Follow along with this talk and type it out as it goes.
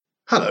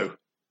Hello,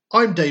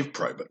 I'm Dave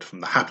Probert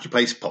from the Happy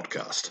Place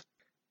podcast,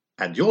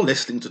 and you're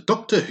listening to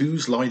Doctor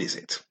Whose Line Is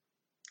It?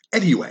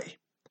 Anyway,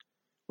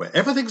 where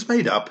everything's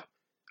made up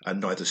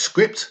and neither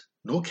script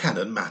nor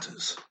canon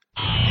matters.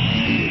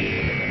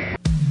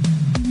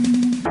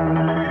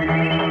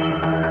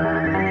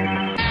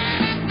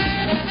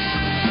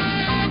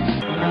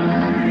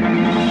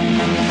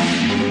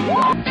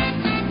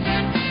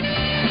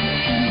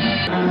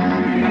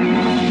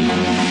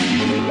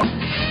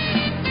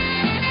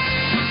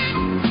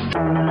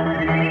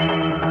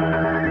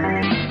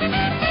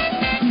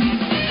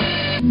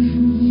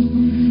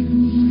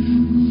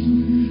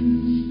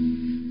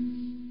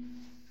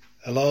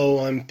 Hello,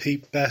 I'm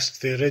Pete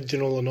Best, the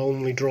original and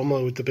only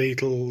drummer with the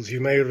Beatles.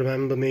 You may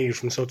remember me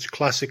from such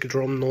classic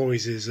drum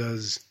noises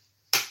as...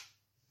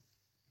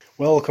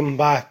 Welcome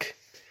back.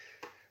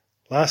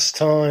 Last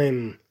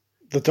time,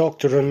 the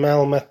Doctor and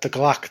Mel met the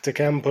Galactic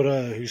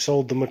Emperor, who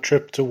sold them a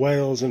trip to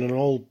Wales in an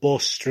old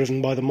bus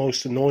driven by the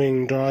most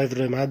annoying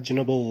driver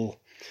imaginable.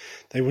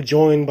 They were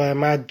joined by a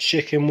mad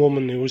chicken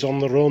woman who was on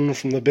the run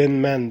from the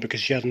bin men because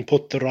she hadn't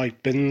put the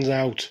right bins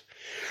out.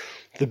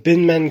 The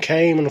bin men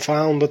came and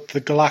found that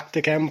the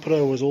Galactic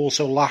Emperor was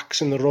also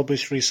lax in the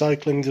rubbish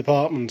recycling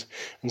department,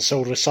 and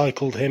so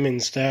recycled him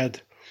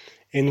instead.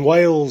 In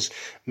Wales,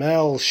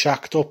 Mel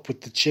shacked up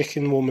with the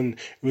chicken woman,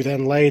 who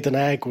then laid an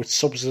egg which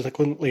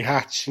subsequently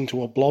hatched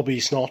into a blobby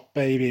snot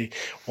baby,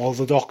 while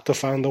the Doctor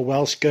found a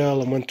Welsh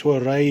girl and went to a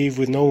rave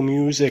with no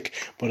music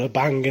but a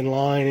banging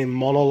line in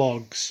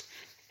monologues.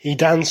 He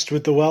danced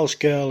with the Welsh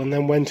girl and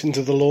then went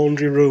into the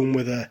laundry room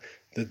with her,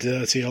 the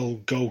dirty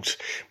old goat,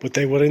 but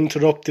they were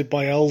interrupted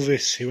by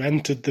Elvis, who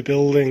entered the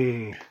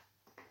building.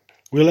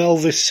 Will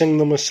Elvis sing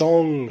them a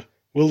song?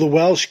 Will the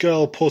Welsh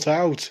girl put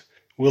out?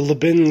 Will the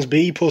bins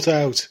be put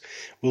out?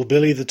 Will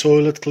Billy the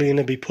toilet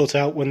cleaner be put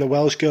out when the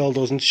Welsh girl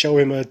doesn't show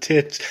him her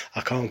tits?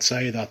 I can't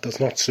say that, that's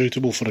not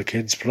suitable for a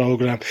kids'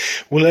 programme.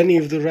 Will any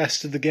of the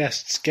rest of the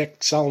guests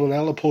get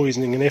salmonella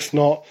poisoning, and if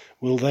not,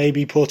 will they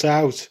be put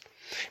out?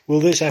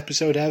 Will this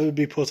episode ever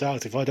be put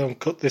out if I don't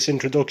cut this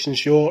introduction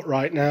short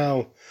right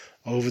now?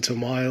 Over to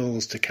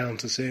Miles to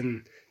count us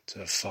in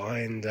to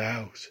find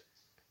out.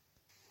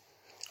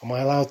 Am I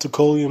allowed to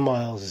call you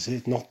Miles? Is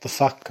it not the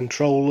Fat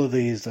Controller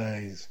these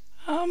days?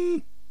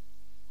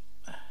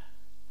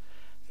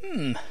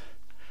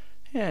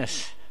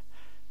 Yes.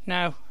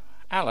 Now,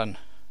 Alan,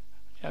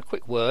 a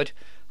quick word.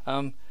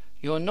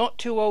 You're not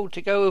too old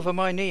to go over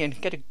my knee and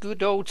get a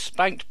good old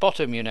spanked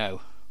bottom, you know.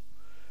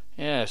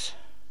 Yes.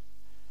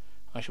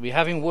 I shall be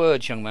having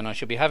words, young man, I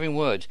shall be having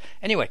words.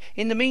 Anyway,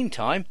 in the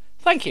meantime,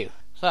 thank you.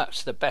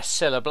 That's the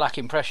bestseller black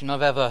impression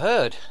I've ever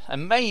heard.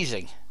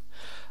 Amazing.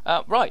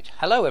 Right,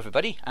 hello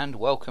everybody, and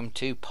welcome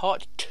to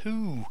part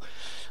 2.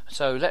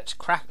 So let's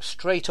crack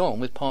straight on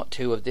with part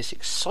 2 of this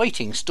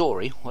exciting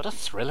story. What a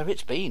thriller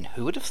it's been.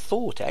 Who would have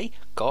thought, eh?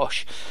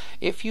 Gosh.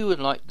 If you would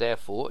like,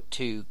 therefore,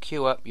 to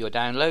queue up your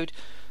download,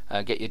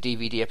 get your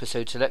DVD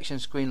episode selection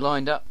screen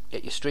lined up,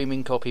 get your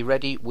streaming copy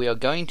ready, we are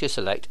going to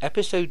select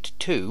episode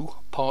 2,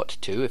 part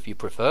 2 if you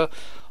prefer,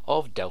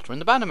 of Delta and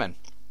the Bannermen.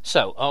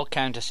 So, I'll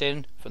count us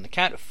in. From the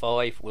count of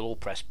 5, we'll all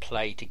press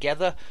play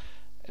together.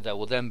 There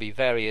will then be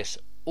various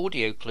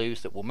audio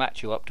clues that will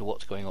match you up to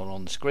what's going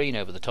on the screen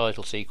over the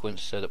title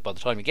sequence, so that by the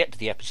time you get to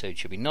the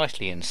episode, you'll be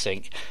nicely in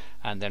sync,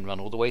 and then run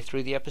all the way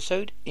through the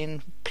episode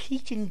in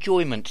peak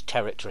enjoyment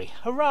territory.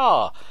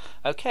 Hurrah!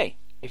 Okay,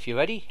 if you're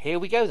ready, here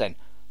we go then.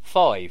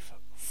 5,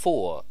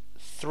 4,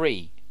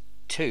 3,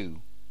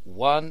 2,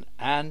 1,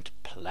 and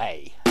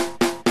play.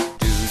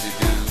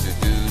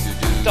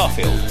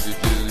 Starfield.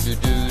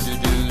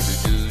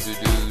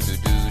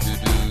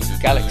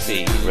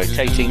 Galaxy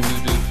rotating.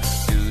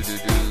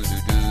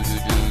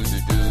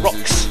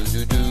 Rocks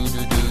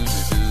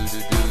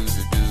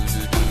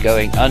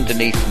going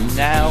underneath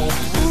now.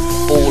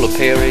 Ball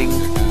appearing.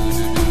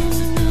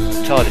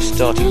 TARDIS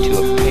starting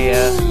to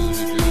appear.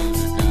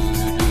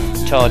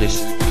 TARDIS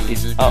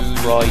is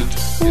upright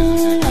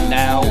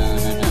now,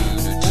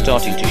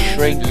 starting to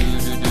shrink.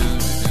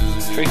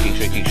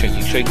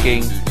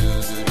 Shrinking.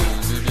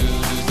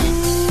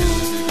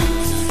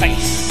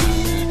 Face.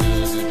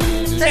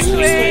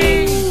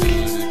 Swing!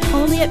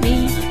 Only at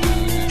me.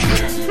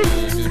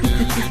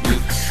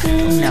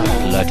 No.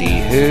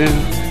 Bloody Who.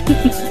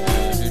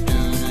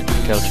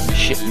 Delta and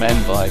Shipmen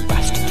by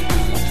Bastard.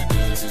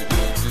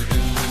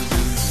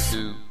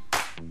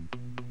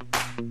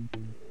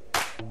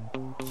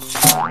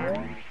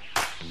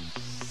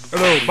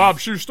 Hello,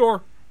 Bob's Shoe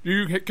Store. Do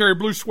you carry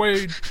blue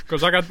suede?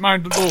 Because I got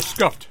mine a little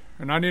scuffed,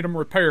 and I need them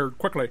repaired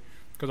quickly,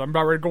 because I'm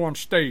about ready to go on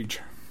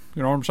stage.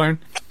 You know what I'm saying?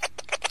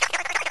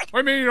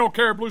 What do you mean you don't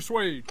carry blue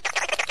suede?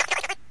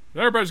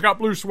 Everybody's got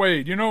blue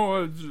suede. You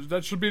know,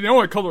 that should be the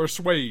only color of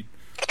suede.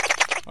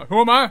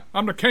 Who am I?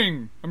 I'm the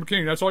king. I'm the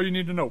king. That's all you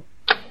need to know.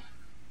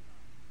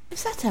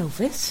 Is that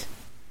Elvis?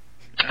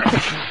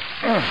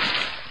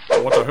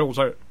 What the hell's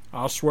that?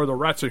 I swear the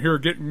rats in here are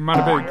getting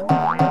mighty big. Oh,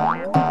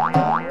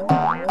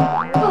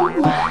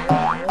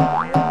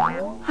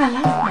 I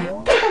love my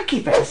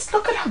turkey breasts.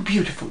 Look at how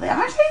beautiful they are.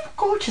 Aren't they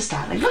gorgeous,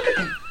 darling? Look at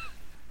them.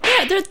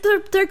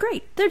 they're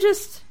great. They're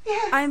just.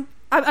 Yeah.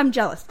 I'm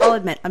jealous. I'll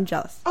admit, I'm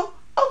jealous. Oh,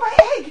 my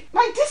egg!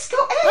 My disco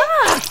egg!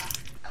 Ah!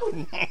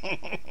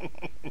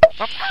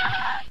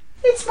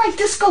 It's my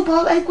disco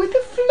ball egg with the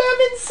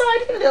phlegm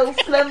inside. Hello,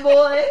 phlegm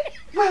boy.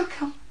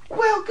 Welcome,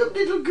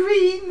 little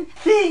green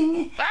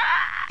thing.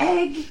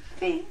 Egg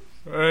thing.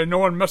 No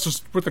one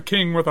messes with the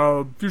king with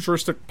a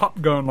futuristic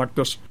pop gun like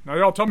this. Now,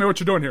 y'all tell me what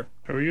you're doing here.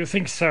 Oh, you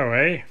think so,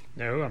 eh?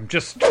 No, I'm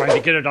just trying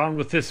to get it on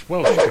with this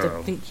Welsh I girl.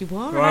 don't think you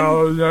are.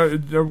 Well,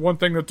 one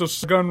thing that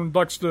this gun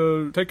likes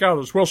to take out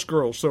is Welsh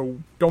girls, so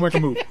don't make a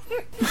move.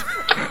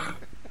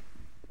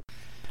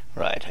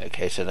 Right,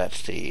 okay, so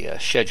that's the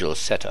schedule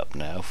set up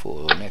now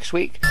for next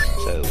week.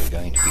 So we're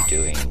going to be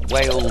doing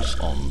Wales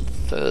on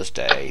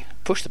Thursday.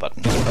 Push the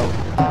button.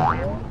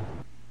 Oh.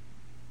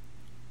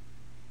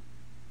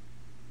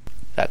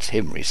 That's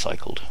him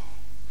recycled.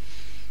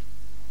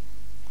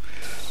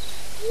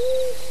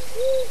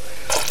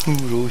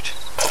 Ooh, right.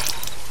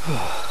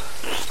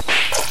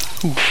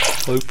 Ooh,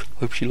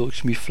 hope she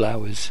likes me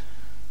flowers.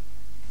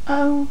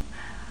 Oh,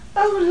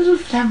 little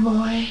phlegm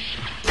boy.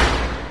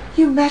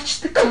 You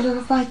match the colour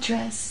of my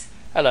dress.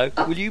 Hello,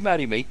 will you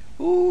marry me?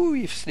 Ooh,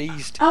 you've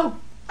sneezed. Oh,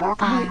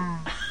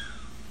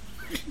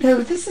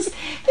 No, this is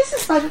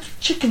my little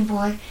chicken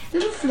boy,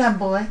 little phlegm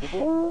boy.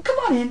 Come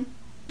on in.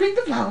 Bring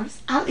the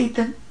flowers. I'll eat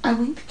them. I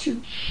wink at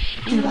you.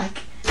 Do you like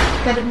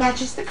that it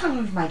matches the colour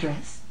of my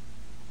dress?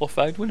 I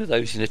found one of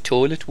those in a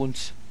toilet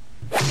once.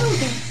 Oh,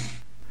 then.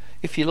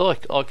 If you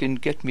like, I can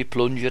get me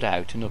plunger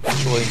out and I can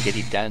try and get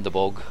it down the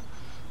bog.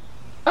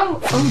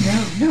 Oh,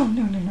 no.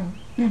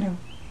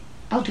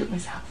 I'll do it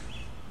myself.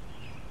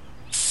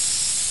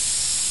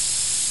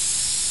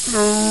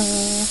 Hello,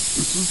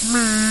 this is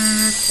me.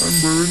 I'm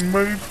wearing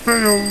my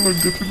veil. I'm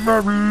getting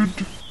married.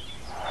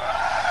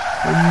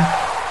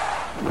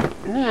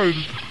 I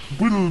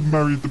will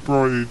marry the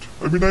bride.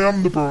 I mean, I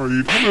am the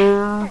bride.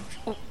 Hello.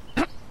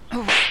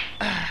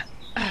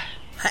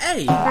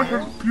 Hey. Can I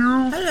help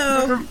you?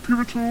 Hello. Can I help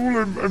you at all?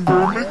 I'm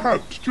wearing my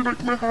hat. Do you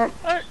like my hat?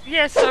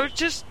 Yes, I was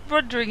just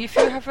wondering if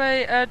you have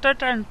a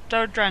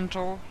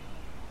dodrantal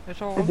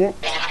at all. A what?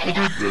 I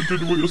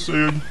don't know what you're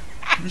saying.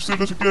 Can you say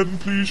that again,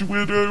 please, you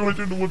weirdo? I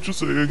don't know what you're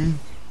saying.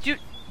 You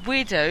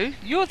weirdo?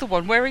 You're the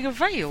one wearing a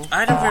veil.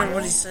 I don't hear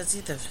what he says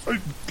either.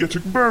 I'm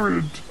getting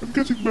married.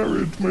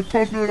 My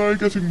partner and I are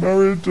getting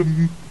married,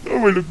 and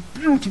oh, I look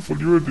beautiful.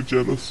 You're only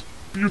jealous.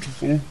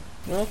 Beautiful.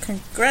 Well,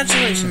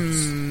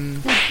 congratulations.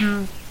 Thank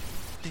you.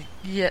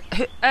 Yeah,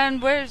 and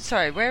where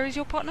is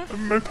your partner?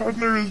 My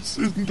partner is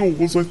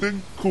indoors, I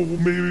think, or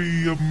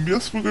maybe,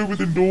 yes, we'll go with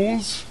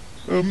indoors.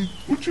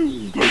 Would you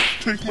like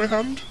to take my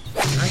hand?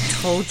 I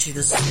told you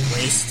this is a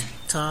waste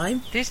of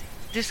time. This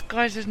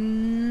guy's a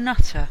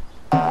nutter.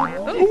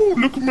 Oh,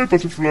 look at my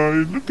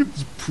butterfly. Look,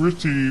 it's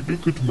pretty.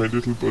 Look at my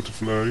little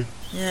butterfly.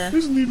 Yeah.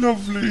 Isn't he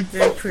lovely?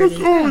 Very pretty.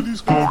 Look, oh, and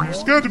he's gone. You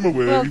scared him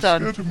away. Well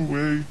done. Scared him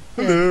away.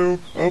 Hello.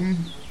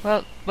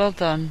 Well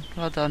done.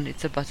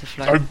 It's a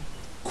butterfly. I'm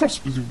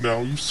cross with you now.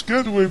 You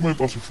scared away my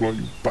butterfly,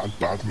 you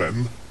bad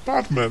men.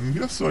 Bad men.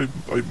 Yes, I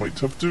might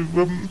have to,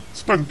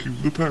 spank you,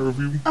 the pair of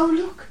you. Oh,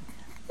 look.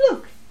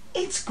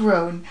 It's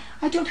grown.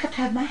 I don't have to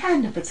have my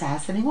hand up its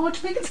ass anymore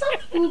to make it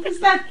sound. Is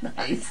that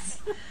nice?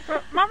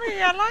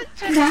 Mummy, I like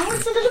it. Now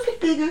it's a little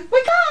bit bigger.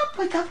 Wake up.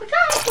 Wakey.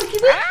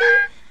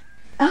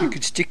 You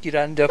could stick your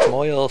hand up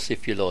my arse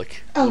if you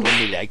like. Oh. Or on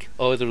my leg.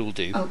 Either will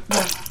do. Oh,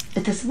 well,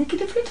 it doesn't make a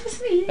difference with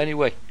me.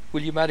 Anyway,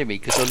 will you marry me?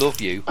 Because I love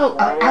you. Oh,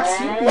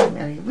 absolutely, I'll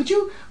marry you. Would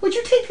you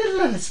take little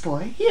lettuce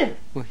boy? Here.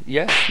 Well,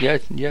 yeah.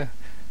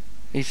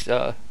 He's,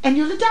 And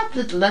you'll adopt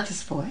little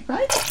lettuce boy,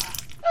 right?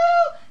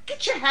 Oh,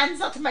 get your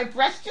hands out of my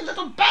breast, you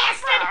little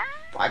bastard!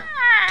 I'll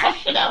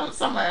push you down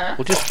somewhere.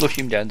 we'll just flush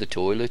him down the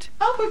toilet.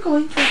 Oh, we're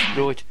going for that.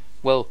 Right.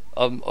 Well,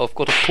 I've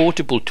got a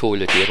portable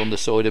toilet here on the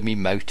side of me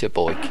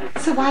motorbike.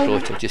 So why...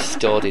 Right, I've just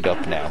started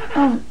up now.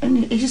 Oh, and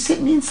you're just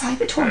sitting inside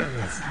the toilet.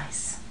 That's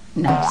nice.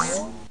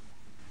 Nice.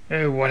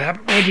 Oh, what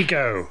happened? Where'd he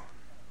go?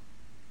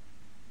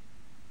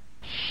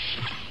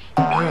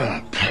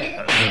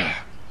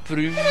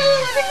 Vroom.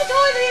 Hello, I'm in the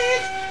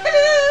toilet.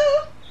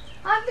 Hello.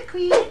 I'm the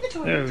queen in the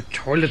toilet. Oh,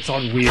 toilets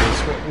on wheels.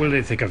 What will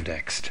they think of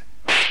next?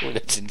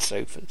 Toilets and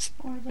sofas.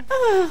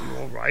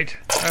 All right.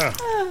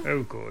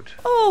 Oh, good.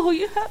 Oh,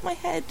 you hurt my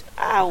head.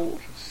 Ow.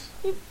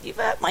 You've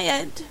hurt my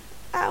head.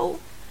 Ow.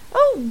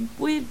 Oh,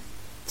 we're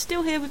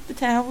still here with the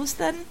towels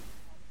then?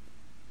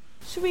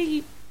 Should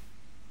we...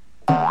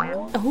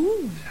 Oh,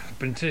 What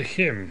happened to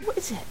him? what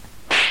is it?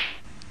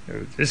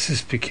 Oh, this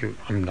is peculiar.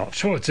 I'm not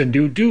sure. It's a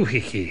new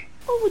doohickey.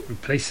 Oh,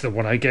 Replace the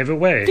one I gave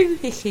away.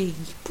 doohickey.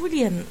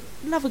 Brilliant.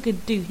 Love a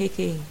good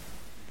doohickey.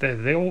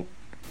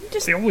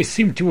 They always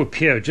seem to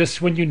appear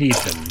just when you need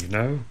them, you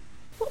know?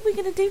 What are we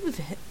going to do with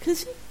it?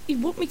 Because you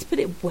want me to put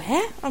it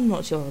where? I'm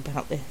not sure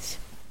about this.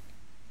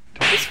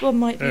 This one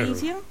might be Oh.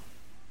 easier.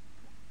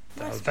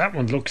 Now, that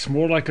one looks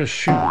more like a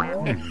shoe.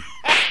 All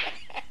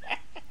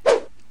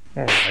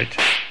right.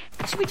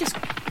 Should we just...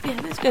 Yeah,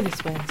 let's go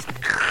this way instead.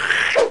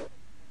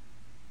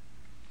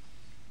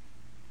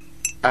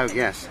 Oh,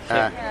 yes.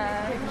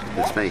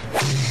 It's me.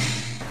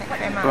 Thank you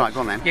very much. Right, go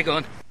on then. Yeah, go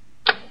on. Oh, yeah, I like it. Right, go on then.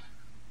 Thank you very much.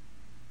 Right, go on then. You're gone.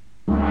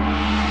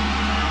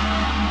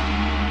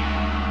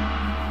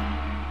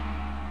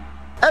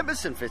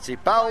 Emerson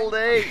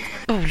Fittipaldi.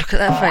 Oh, look at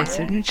that face.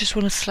 Don't you just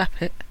want to slap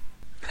it?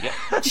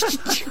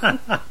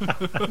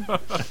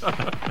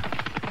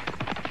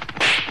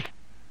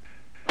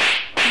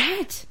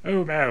 What?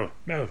 Oh, Mel,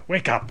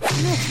 wake up.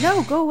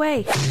 No, go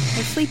away.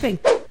 I'm sleeping.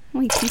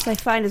 Only peace I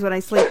find is when I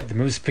sleep. The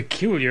most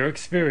peculiar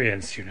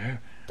experience, you know.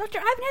 Doctor,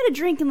 I haven't had a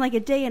drink in like a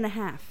day and a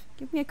half.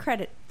 Give me a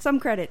credit. Some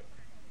credit.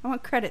 I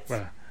want credits.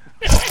 Well,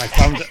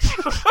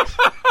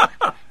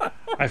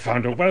 I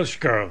found a Welsh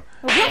girl.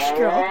 A Welsh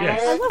girl?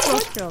 Yes. I love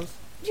Welsh girls.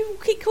 You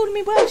keep calling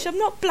me Welsh. I'm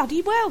not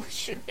bloody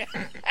Welsh.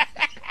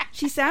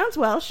 She sounds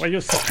Welsh. Well,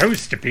 you're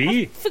supposed to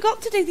be.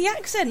 Forgot to do the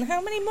accent.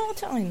 How many more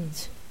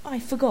times? I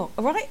forgot,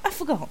 alright? I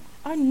forgot.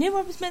 I knew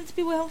I was meant to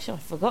be Welsh. I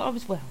forgot I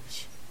was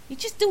Welsh. You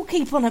just all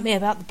keep on at me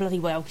about the bloody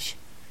Welsh.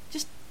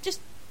 Just.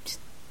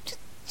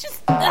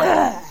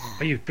 Well,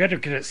 you'd better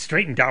get it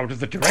straightened out, or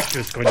the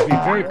director's going to be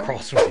very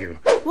cross with you.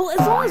 Well, as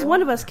long as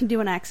one of us can do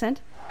an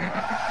accent.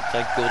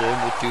 Thank God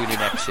I'm not doing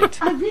an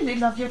accent. I really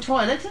love your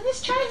toilet, and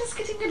this child is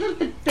getting a little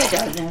bit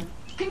bigger now.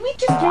 Can we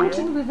just throw it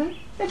in the river?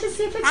 Let us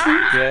see if it's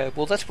stinks. Yeah,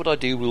 well, that's what I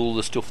do with all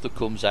the stuff that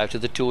comes out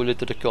of the toilet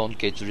that I can't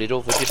get rid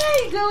of.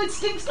 There you go, it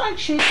stinks like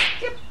shit.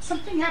 Yep,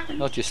 something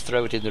happened. I just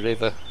throw it in the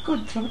river.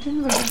 Good, throw it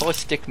in the river. If I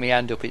stick my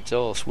hand up its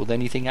arse, will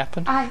anything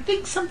happen? I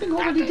think something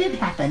already did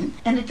happen,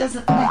 and it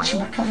doesn't match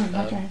my colour of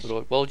my dress.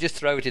 Right, well, just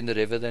throw it in the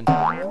river then.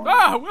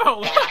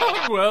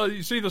 Well,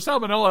 you see, the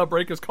salmonella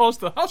outbreak has caused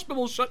the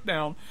hospital shut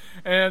down,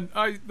 and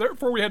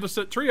therefore we had to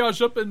set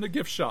triage up in the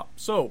gift shop.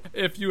 So,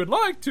 if you would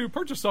like to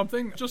purchase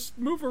something, just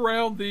move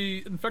around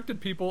the infected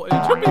people, and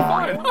you'll be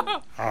fine.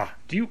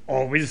 Do you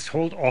always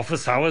hold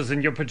office hours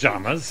in your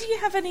pajamas? Do you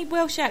have any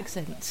Welsh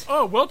accents?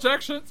 Oh, Welsh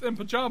accents and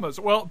pajamas.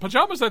 Well,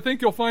 pajamas I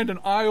think you'll find in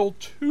aisle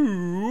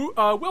 2.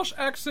 Welsh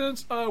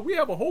accents, we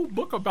have a whole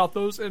book about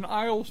those in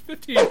aisle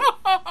 15.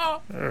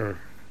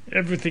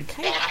 Everything...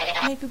 Okay,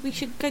 maybe we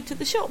should go to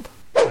the shop.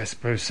 I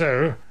suppose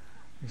so.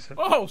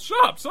 Oh,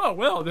 shops! Oh,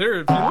 well, there,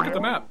 if you look at the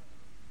map.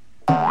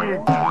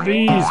 Oh,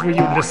 please, will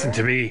you listen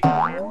to me?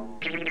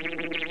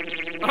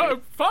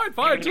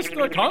 Fine, just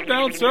calm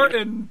down, sir,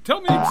 and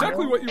tell me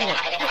exactly what you want.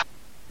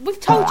 We've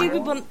told you we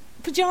want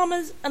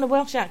pyjamas and a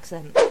Welsh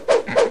accent.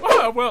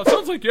 Well, it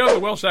sounds like you have the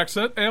Welsh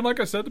accent, and like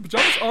I said, the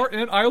pajamas are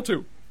in aisle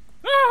 2.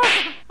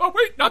 Oh,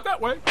 wait, not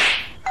that way.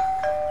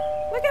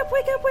 Wake up,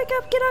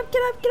 get up.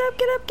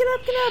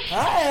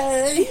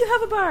 Hi. Do you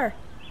have a bar?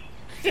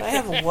 I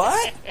have a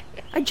what?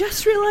 I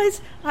just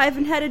realized I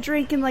haven't had a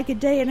drink in like a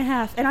day and a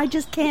half, and I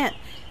just can't.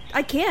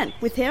 I can't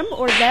with him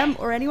or them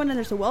or anyone, and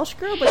there's a Welsh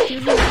girl, but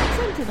she's an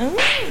accent.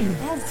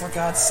 Oh, for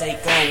God's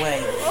sake, go away.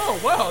 Oh,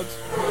 well, it's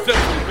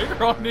definitely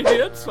bigger on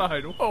the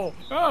inside. Whoa.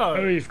 Oh,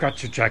 you've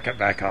got your jacket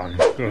back on.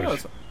 Good.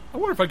 Yes. I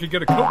wonder if I could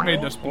get a coat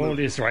made this blue. All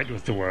is right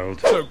with the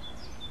world. So.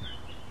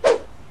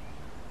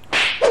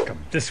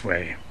 Come this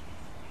way.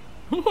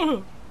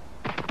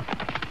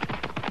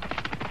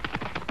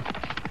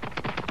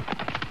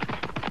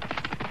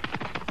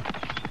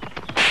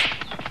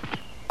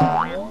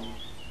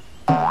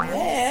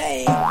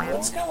 Hey,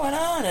 what's going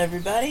on,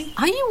 everybody?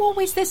 Are you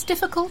always this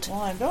difficult?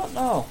 Well, I don't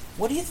know.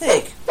 What do you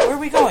think? Where are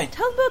we going?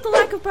 Tell them about the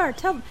lack of bar.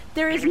 Tell them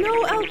there is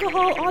no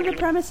alcohol on the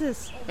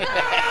premises.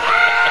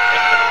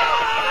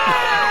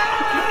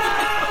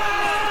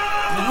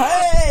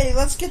 Hey,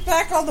 let's get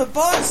back on the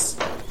bus.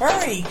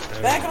 Hurry,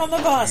 back on the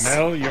bus.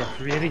 Mel, you're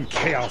creating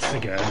chaos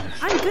again.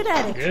 I'm good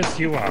at it. Yes,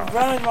 you are. I'm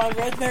running my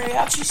red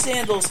mariachi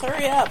sandals.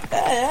 Hurry up.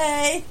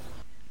 Hey.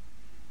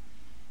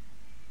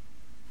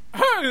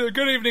 Hi,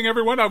 good evening,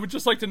 everyone. I would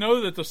just like to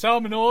know that the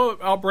salmonella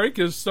outbreak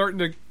is starting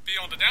to be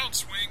on the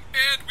downswing,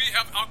 and we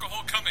have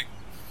alcohol coming.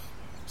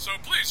 So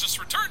please, just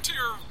return to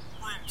your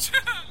rooms.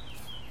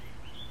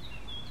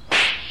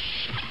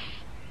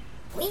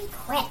 We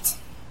quit.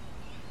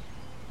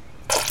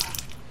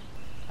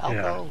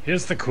 Yeah,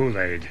 here's the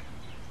Kool-Aid.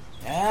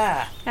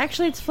 Ah.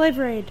 Actually, it's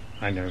Flavor Aid.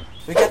 I know.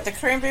 We got the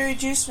cranberry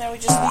juice, now we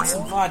just need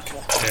some vodka.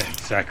 Yeah,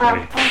 exactly.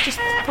 I'll just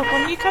pop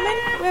on. You come in?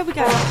 Where are we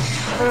going?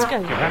 Let's go.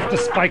 You have to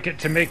spike it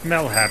to make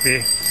Mel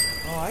happy.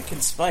 Oh, I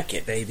can spike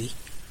it, baby.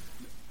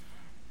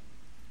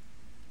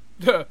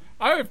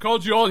 I have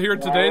called you all here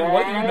today to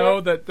let you know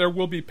that there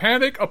will be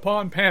panic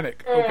upon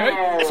panic,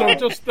 okay? So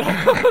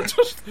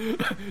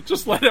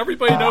just let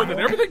everybody know that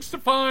everything's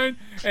fine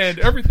and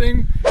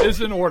everything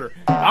is in order.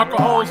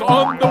 Alcohol is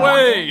on the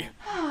way.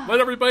 Let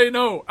everybody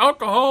know,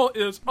 alcohol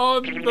is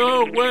on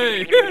the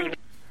way.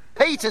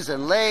 Peters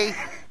and Lee.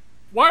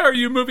 Why are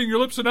you moving your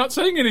lips and not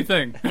saying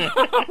anything?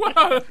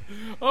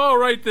 All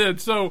right then,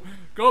 so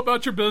go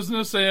about your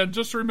business and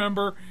just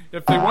remember,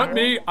 if they want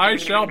me, I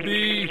shall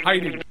be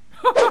hiding.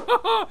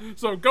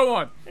 So go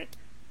on.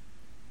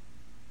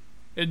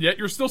 And yet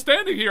you're still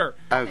standing here.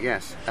 Oh,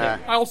 yes.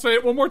 I'll say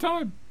it one more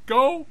time.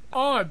 Go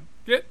on.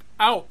 Get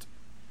out.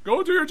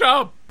 Go do your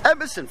job.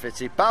 Emerson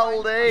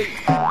Fittipaldi.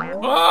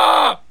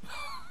 Ah!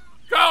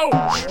 Go!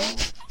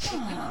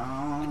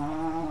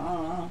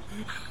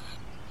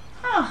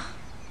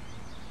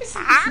 Isn't this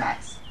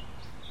nice?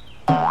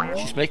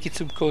 She's making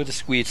some kind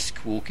of weird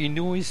squawky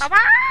noise.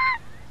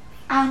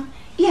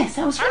 Yes,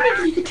 I was wondering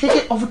if you could take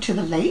it over to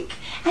the lake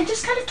and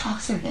just kind of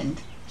toss her in.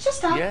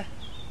 Just that. Yeah?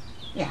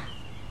 Yeah.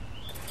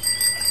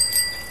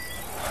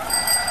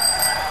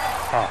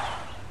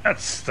 Ah,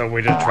 that's the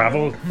way to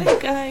travel. There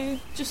you go.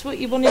 Just what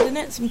you wanted in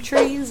it. Some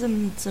trees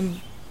and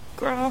some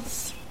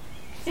grass.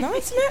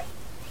 Nice, isn't it?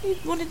 You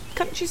wanted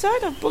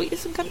countryside? I've brought you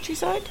some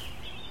countryside.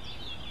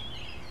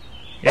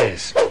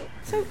 Yes.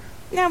 So,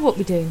 now what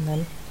we doing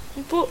then?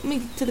 You brought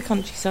me to the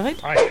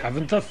countryside. I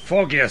haven't the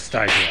foggiest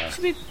idea.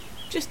 Should we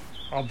just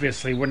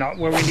Obviously, we're not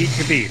where we need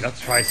to be.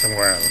 Let's try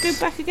somewhere else. go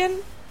back again?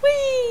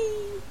 Whee!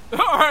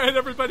 Alright,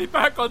 everybody,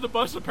 back on the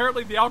bus.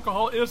 Apparently the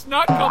alcohol is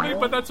not coming,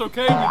 but that's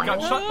okay. We've got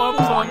shut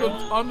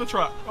bottles on the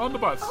truck, on the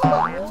bus.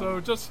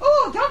 So just...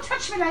 Oh, don't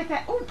touch me like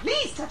that. Oh,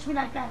 please touch me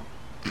like that.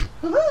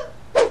 Oh,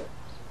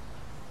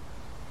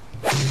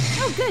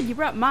 good, you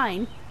brought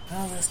mine.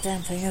 Oh, this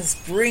damn thing,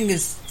 this brewing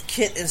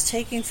kit is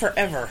taking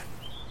forever.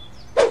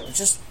 It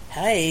just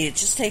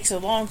takes a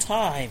long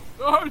time.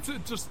 Oh, it's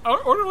just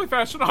orderly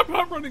fashion. I'm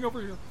not running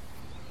over here.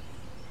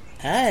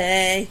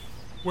 Hey.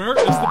 Where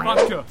is the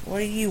vodka? What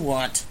do you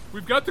want?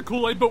 We've got the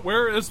Kool-Aid, but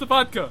where is the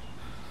vodka?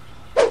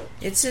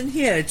 It's in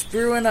here. It's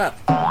brewing up.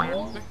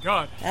 Thank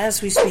God.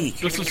 As we speak.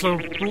 This is a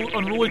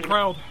unruly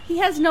crowd. He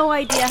has no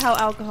idea how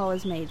alcohol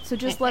is made, so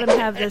just let him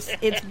have this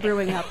it's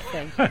brewing up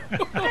thing.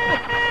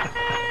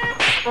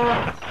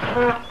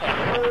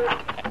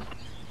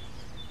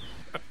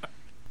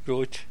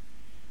 Right.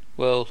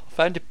 Well, I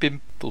found a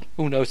pimple.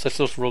 Oh no, it's a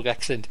sort of wrong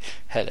accent.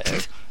 Hello.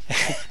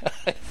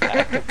 I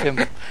found a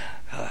pimple.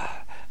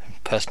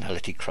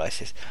 Personality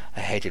crisis.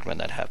 I hate it when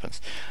that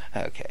happens.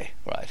 Okay,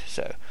 right,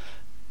 so...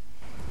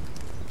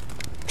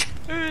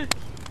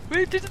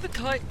 Where did the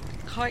kite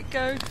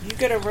go? You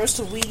gonna roast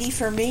a weenie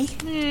for me?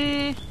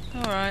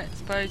 Alright, I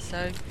suppose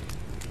so.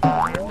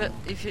 But only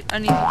if you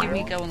give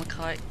me a go on the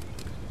kite.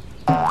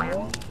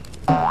 Well,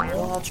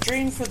 I'll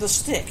strain for the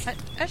stick.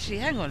 Actually,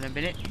 hang on a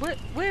minute.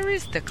 Where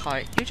is the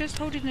kite? You're just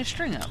holding a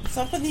string up. It's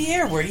up in the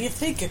air. Where do you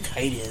think a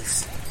kite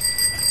is?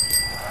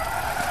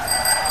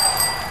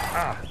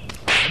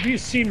 Have you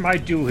seen my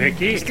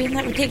doohickey? He's doing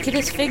that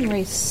ridiculous thing where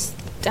he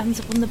stands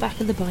up on the back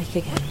of the bike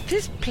again.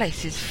 This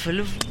place is full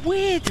of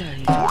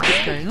weirdos.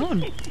 What's going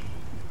on?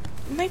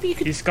 Maybe you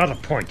could... He's got a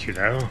point, you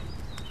know.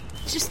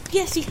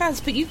 Yes, he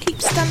has, but you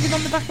keep standing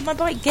on the back of my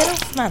bike. Get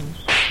off, man.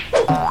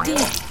 Dear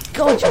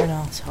God, you're an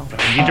asshole.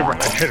 I need a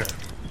ride.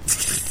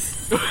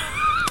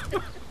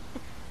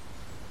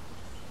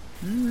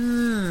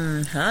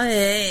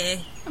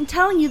 Hi. I'm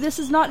telling you, this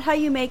is not how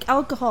you make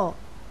alcohol.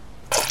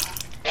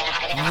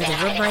 I need to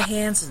rub my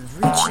hands and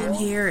reach in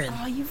here and...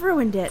 Oh, you've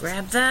ruined it.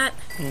 Grab that.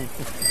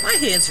 My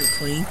hands are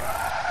clean.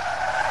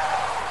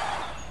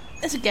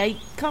 There's a gate.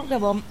 Can't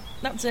go on.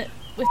 That's it.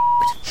 We're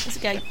f***ed. There's a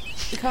gate.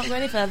 We can't go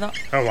any further.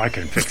 Oh, I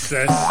can fix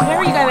this. Where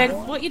are you going?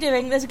 What are you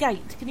doing? There's a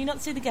gate. Can you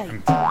not see the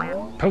gate?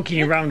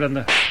 Poking around on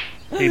the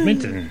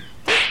pavement and...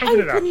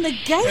 Open the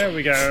gate? There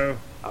we go.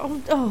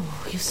 Oh,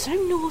 you're so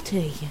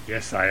naughty.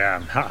 Yes, I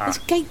am. There's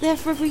a gate there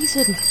for a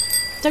reason.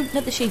 Don't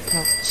let the sheep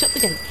out. Shut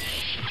the gate.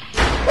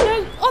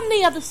 No, on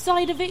the other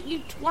side of it, you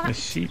twat. The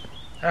sheep.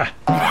 The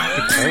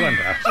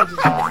colander.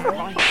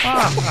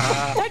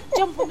 Don't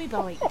jump on me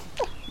bike.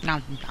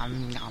 Nom,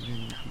 nom, nom,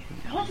 nom.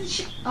 What is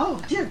she...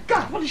 Oh, dear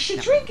God, what is she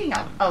drinking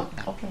of? Oh,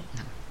 okay.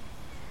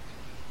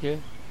 Yeah.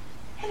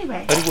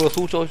 Anyway, I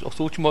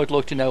thought you might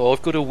like to know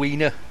I've got a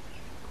wiener.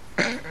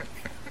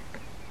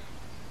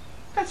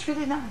 that's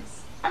really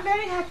nice. I'm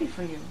very happy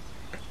for you.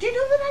 Do you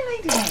know that I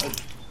laid an egg?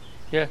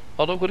 Yeah,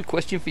 I've got a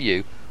question for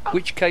you.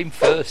 Which came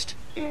first?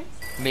 Yes.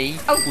 Me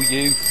or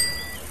you?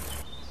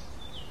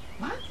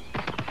 What?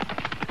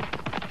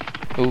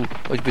 Oh,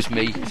 it was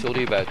me.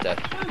 Sorry about that.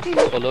 Oh, dear.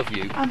 I love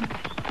you.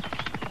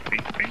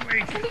 Wait.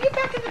 Can you get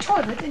back in the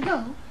toilet and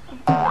go?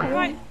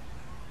 Right.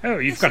 Oh,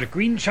 you've got a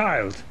green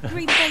child.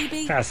 Green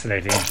baby.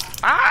 Fascinating.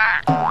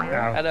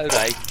 Now, hello,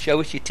 Ray. Show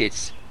us your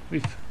tits.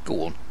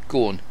 Go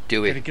on,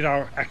 do Gotta it. get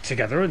our act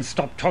together and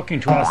stop talking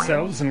to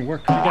ourselves and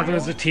work together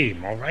as a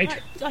team, all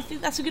right? I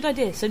think that's a good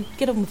idea, so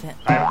get on with it.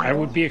 I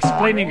would be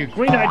explaining a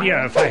great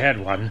idea if I had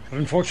one, but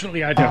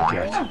unfortunately I don't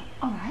yet. Oh,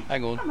 all right.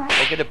 Hang on, All right.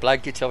 I'll get a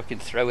blanket so I can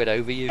throw it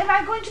over you. Am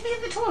I going to be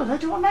in the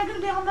toilet or am I going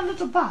to be on the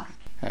little bus?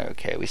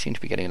 Okay, we seem to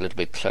be getting a little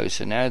bit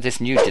closer now.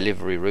 This new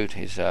delivery route,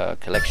 his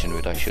collection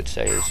route, I should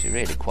say, is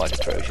really quite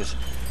atrocious.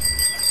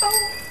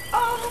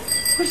 Oh,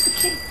 where's the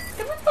key?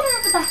 Did we put her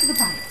on the back of the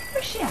bike?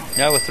 Where's she at?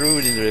 Now I threw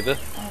it in the river.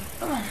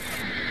 All right.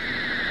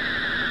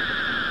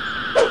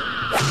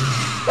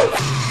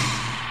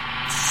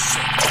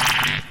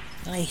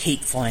 I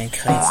hate flying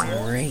kites in the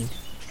rain.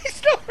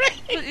 It's not raining.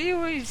 But you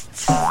always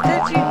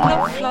said you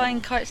love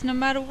flying kites no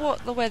matter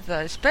what the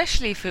weather,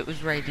 especially if it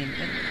was raining.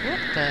 And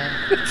what the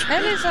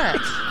hell is that?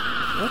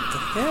 What the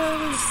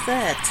hell is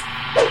that?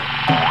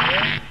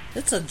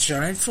 It's a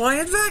giant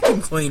flying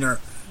vacuum cleaner.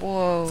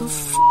 Whoa.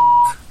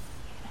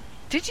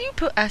 Did you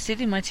put acid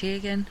in my tea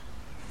again?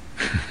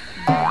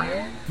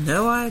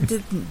 No, I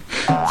didn't.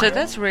 So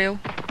that's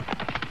real.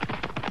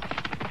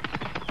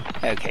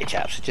 Okay,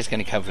 chaps, we're just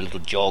going to come for a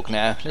little jog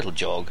now. Little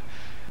jog.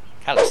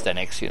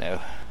 Calisthenics, you know.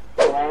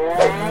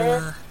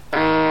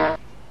 I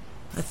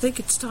think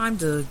it's time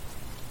to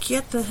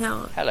get the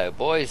hell... Hello,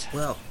 boys.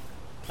 Well...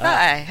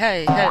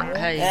 Hey,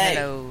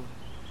 hello.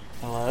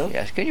 Hello?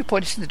 Yes, can you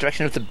point us in the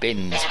direction of the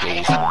bins,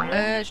 please?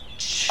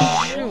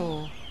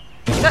 Sure.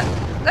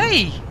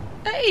 Hey!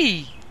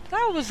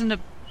 That wasn't a...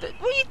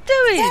 What are you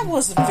doing? That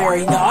wasn't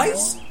very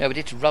nice. No, but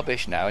it's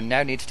rubbish now, and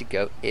now needs to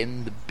go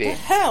in the bin. The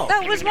hell?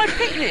 That was my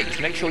picnic.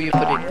 Just make sure you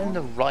put it in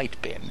the right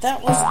bin.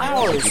 That was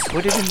ours. You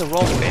put it in the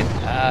wrong bin.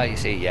 You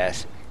see,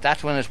 yes.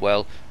 That one as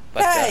well.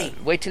 But Hey!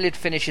 Wait till it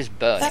finishes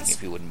burning,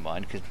 if you wouldn't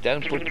mind, because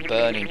don't put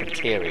burning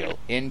material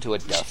into a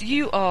dust.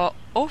 You are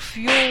off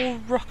your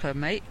rocker,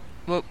 mate.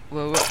 Whoa,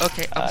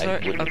 okay, I'm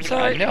sorry. I'm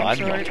sorry. No, I'm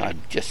not.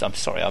 I'm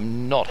sorry.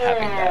 I'm not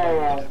having that.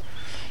 I'm going to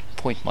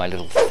point my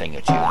little thing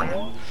at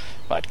you.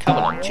 Right, come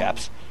along,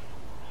 chaps.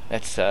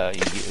 Let's,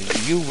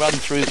 you run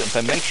through them,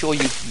 but make sure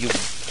you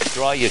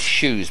dry your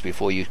shoes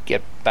before you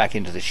get back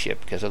into the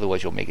ship, because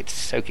otherwise you'll make it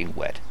soaking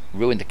wet.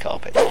 Ruin the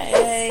carpet.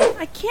 Hey.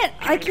 I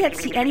can't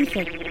see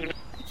anything. I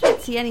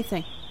can't see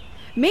anything.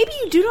 Maybe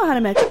you do know how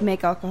to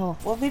make alcohol.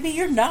 Well, maybe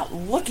you're not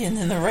looking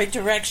in the right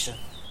direction.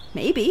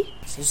 Maybe.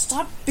 So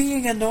stop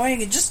being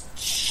annoying and just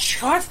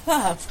shut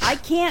up. I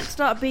can't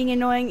stop being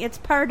annoying. It's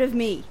part of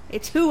me.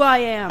 It's who I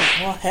am.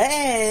 Well,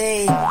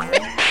 hey.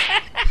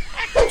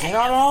 Get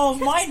on all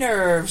of my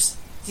nerves.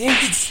 You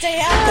can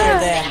stay out there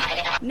then.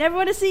 Never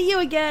want to see you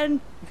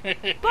again.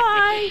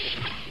 Bye.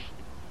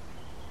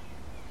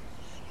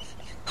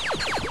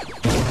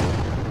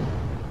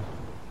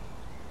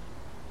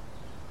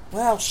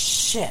 Well,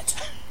 shit.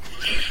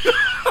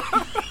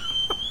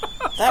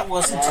 That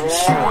wasn't too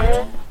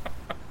short.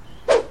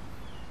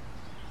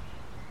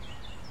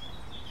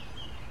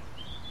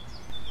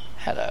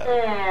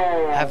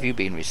 Hello. Have you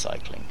been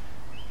recycling?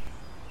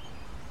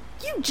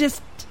 You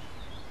just...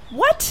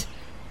 What?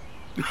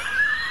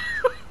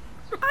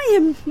 I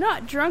am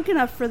not drunk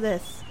enough for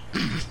this.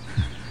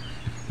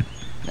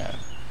 No.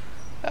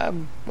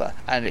 Well,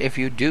 and if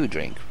you do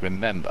drink,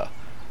 remember,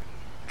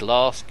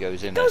 glass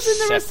goes in the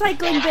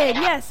recycling bin.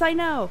 Yes, I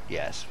know.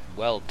 Yes.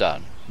 Well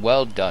done.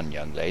 Well done,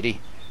 young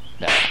lady.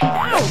 No.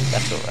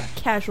 That's all right.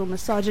 Casual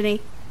misogyny.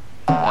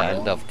 I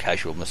love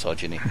casual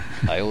misogyny.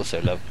 I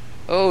also love...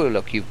 Oh,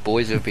 look, you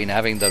boys have been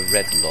having the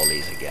red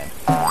lollies again.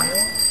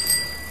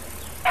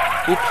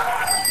 Oops.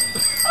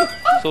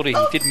 Sorry,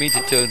 didn't mean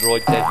to turn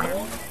right then.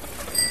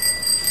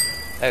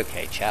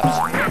 Okay, chaps.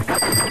 They're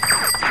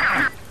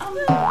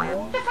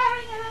firing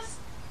at us.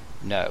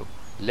 No,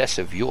 less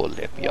of your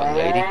lip, young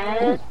lady.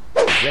 Ooh,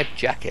 red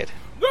jacket.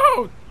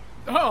 No!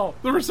 Oh,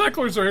 the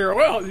recyclers are here.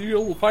 Well,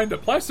 you'll find the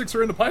plastics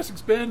are in the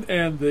plastics bin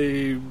and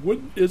the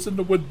wood is in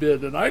the wood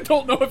bin. And I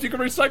don't know if you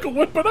can recycle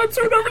wood, but I'm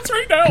so nervous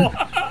right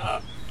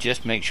now.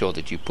 Just make sure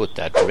that you put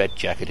that red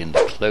jacket in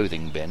the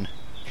clothing bin,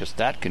 because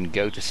that can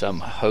go to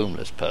some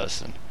homeless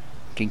person.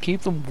 Can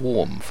keep them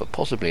warm for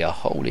possibly a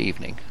whole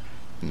evening.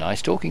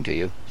 Nice talking to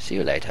you. See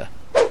you later.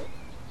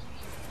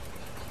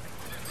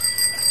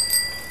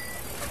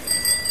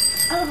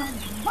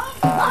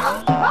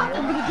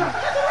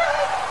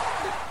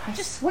 I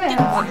just swear.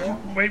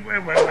 Wait.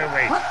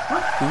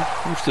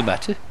 What's the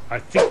matter? I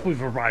think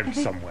we've arrived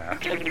somewhere.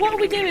 What are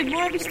we doing?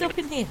 Why are we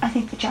stopping here? I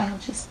think the child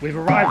just... We've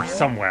arrived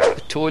somewhere.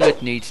 The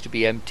toilet needs to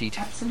be emptied.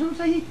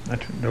 Absolutely. I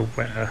don't know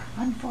where.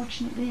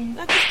 Unfortunately.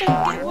 I just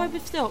don't get why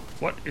we've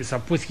stopped. What is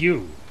up with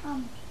you?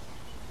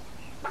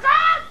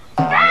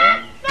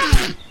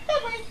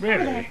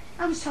 Really?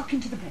 I was talking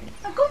to the bird.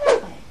 Now go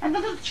that way. And the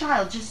little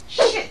child just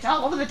shit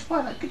all over the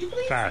toilet. Could you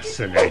believe it?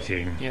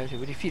 Fascinating. Yeah,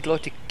 but if you'd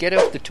like to get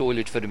off the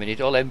toilet for a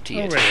minute, I'll empty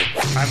it. Really?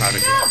 I'm out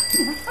of here.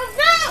 Oh,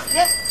 no!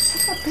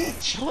 Son of a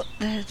bitch. What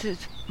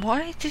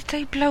why did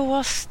they blow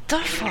our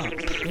stuff up?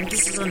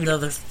 This is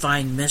another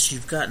fine mess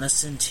you've gotten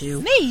us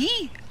into.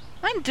 Me?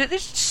 I didn't do it.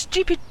 These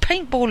stupid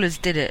paintballers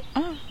did it.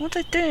 Oh, what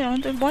they do?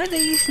 Why are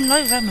they using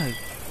low ammo?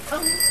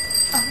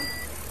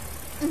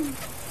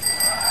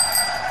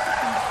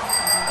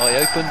 I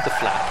opened the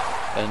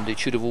flap, and it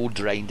should have all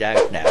drained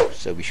out now,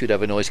 so we should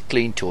have a nice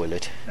clean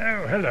toilet.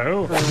 Oh,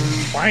 hello.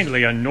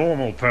 Finally a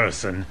normal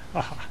person.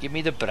 Give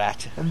me the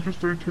brat. I'm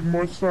just eating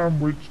my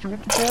sandwich. Do you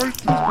want to bite?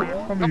 It's got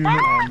honey in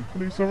it.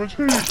 Honey sandwich.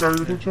 Here you go,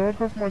 little child.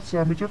 Have my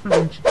sandwich.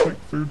 Everyone should take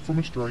food from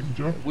a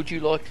stranger. Would you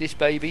like this,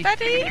 baby?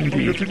 Daddy? I'm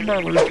getting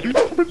married. Please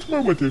come to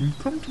my wedding.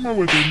 Come to my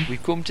wedding.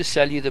 We've come to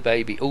sell you the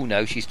baby. Oh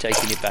no, she's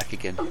taking it back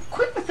again. Oh,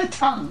 quit with the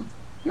tongue.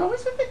 You're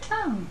always with the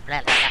tongue.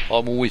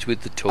 I'm always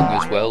with the tongue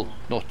as well.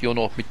 You're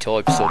not my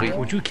type, sorry.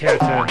 Would you care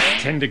to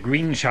tend a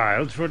green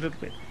child for a little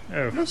bit?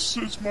 Oh. Yes,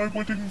 it's my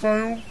wedding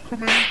veil.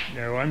 Come in.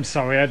 No, I'm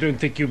sorry. I don't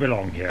think you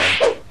belong here.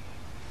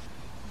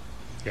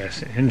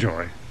 Yes,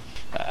 enjoy.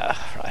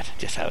 Right,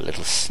 just have a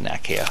little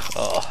snack here.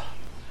 Oh.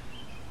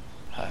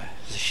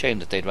 It's a shame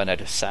that they'd run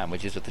out of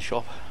sandwiches at the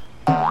shop.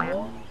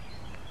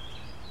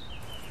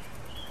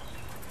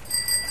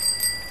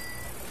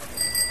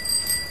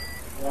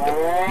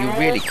 You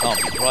really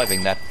can't be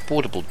driving that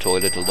portable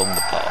toilet along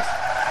the path.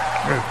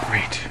 Oh,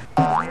 great.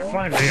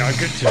 Finally, I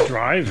get to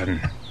drive and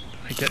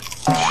I get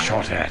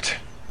shot at.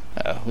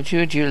 Would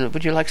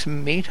you like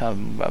some meat?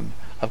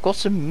 I've got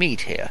some meat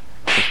here,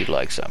 if you'd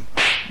like some.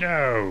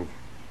 No.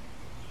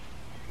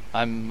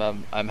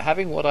 I'm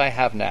having what I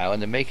have now,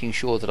 and they're making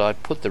sure that I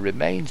put the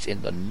remains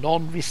in the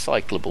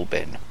non-recyclable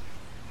bin.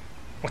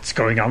 What's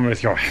going on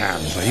with your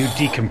hands? Are you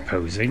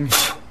decomposing?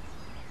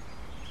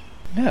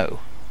 No,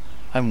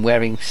 I'm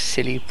wearing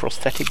silly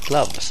prosthetic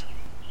gloves.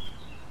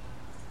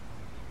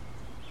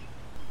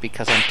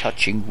 Because I'm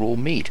touching raw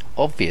meat,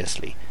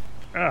 obviously.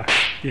 Ah,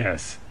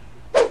 yes.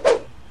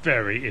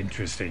 Very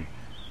interesting.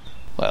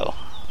 Well,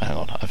 hang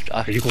on.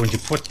 Are you going to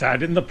put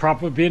that in the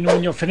proper bin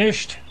when you're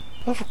finished?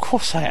 Of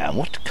course I am.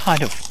 What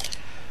kind of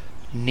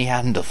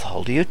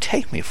Neanderthal do you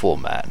take me for,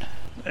 man?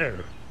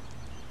 Oh.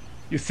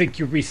 You think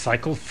you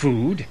recycle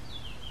food?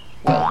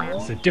 Well,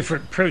 it's a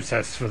different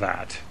process for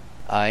that.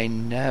 I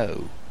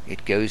know.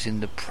 It goes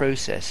in the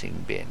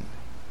processing bin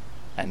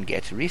and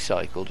gets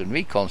recycled and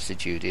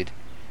reconstituted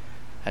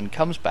and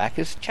comes back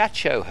as chat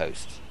show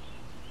hosts.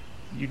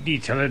 You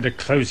need to learn to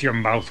close your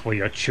mouth while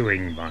you're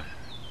chewing.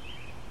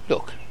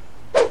 Look,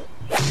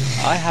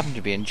 I happen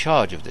to be in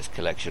charge of this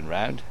collection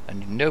round,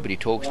 and nobody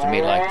talks to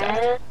me like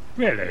that.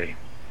 Really?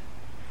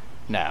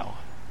 Now,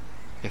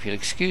 if you'll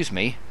excuse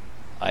me,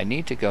 I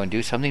need to go and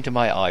do something to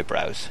my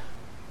eyebrows.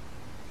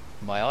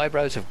 My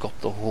eyebrows have got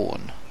the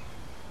horn.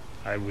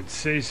 I would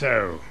say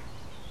so.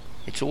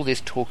 It's all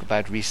this talk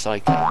about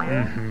recycling.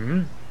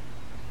 Mm-hmm.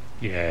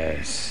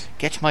 Yes.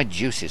 Gets my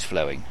juices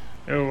flowing.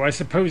 Oh, I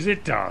suppose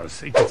it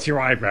does. It gets your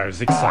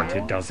eyebrows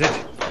excited, does it?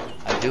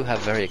 I do have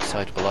very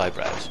excitable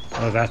eyebrows.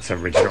 Oh, that's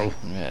original.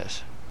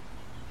 Yes.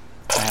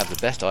 I have the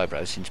best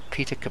eyebrows since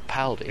Peter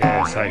Capaldi.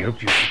 Yes, I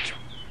hope you should.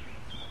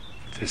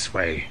 This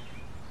way.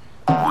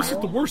 This is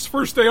the worst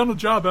first day on the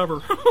job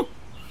ever.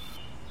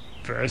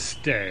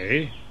 First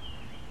day?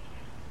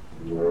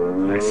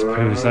 I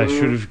suppose I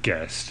should have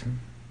guessed.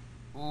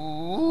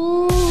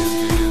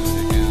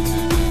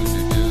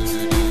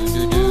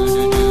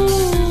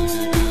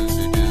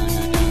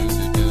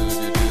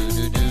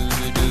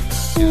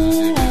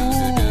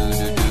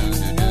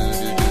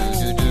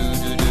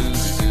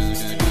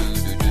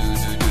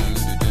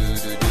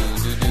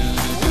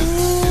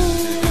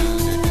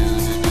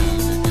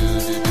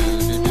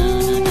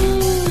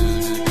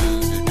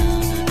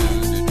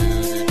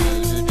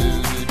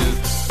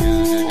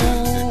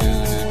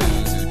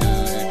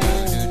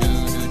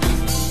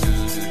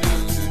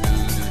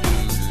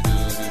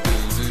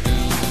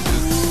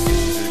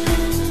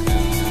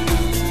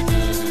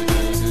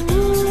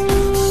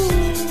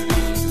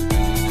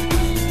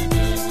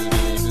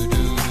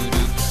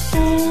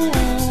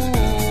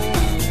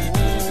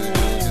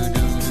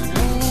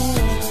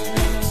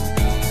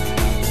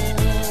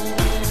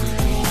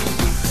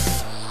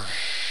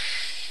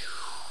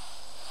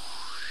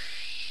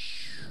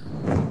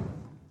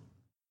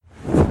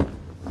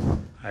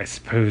 I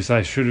suppose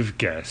I should have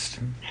guessed.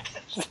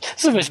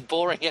 It's the most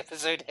boring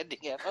episode ending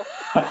ever.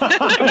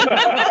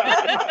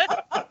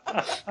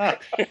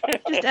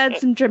 Just add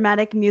some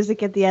dramatic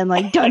music at the end,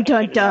 like dun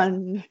dun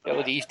dun.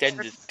 Oh, the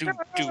EastEnders. Do.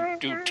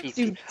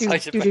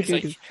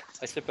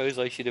 I suppose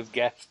I should have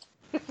guessed.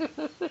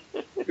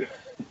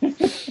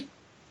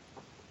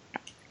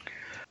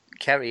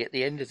 Kerry, at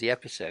the end of the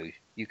episode,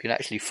 you can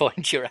actually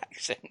find your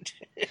accent.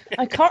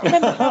 I can't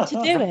remember how to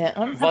do it.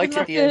 I'm right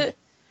at the end.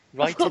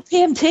 I've got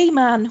PMT,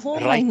 man.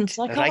 Hormones.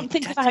 I can't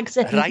think of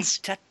accents.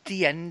 Right at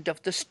the end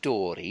of the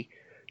story,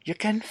 you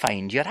can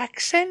find your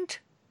accent.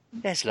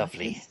 That's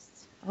lovely.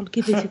 I'll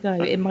give it a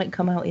go. It might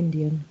come out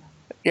Indian.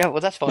 Yeah, well,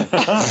 that's fine.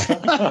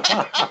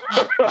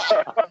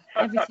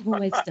 Everything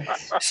always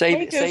does.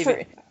 Save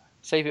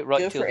it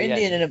right till the Indian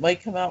end. and it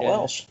might come out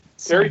Welsh.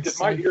 Terry, did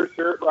my ears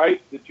hear it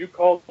right? Did you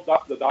call the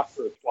doctor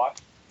a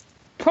twat?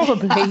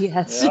 Probably,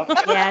 yes.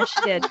 Yeah,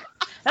 she did.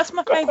 That's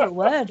my favourite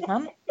word,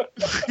 man.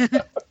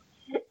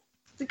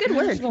 It's a good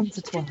word. One's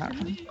a twat.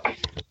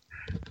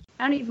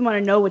 I don't even want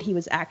to know what he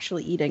was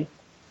actually eating.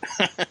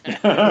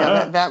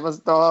 Yeah, that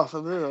was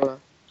awesome.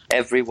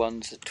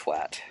 Everyone's a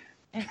twat.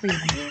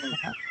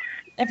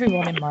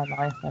 Everyone in my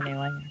life,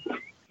 anyway.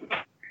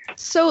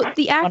 So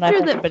the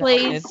actor that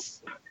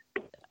plays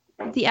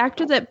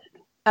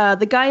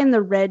the guy in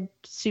the red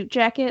suit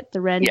jacket,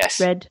 the red,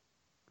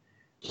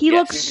 he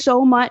looks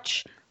so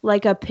much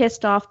like a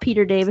pissed off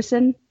Peter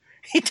Davison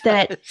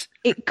that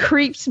it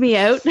creeps me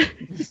out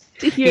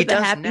to hear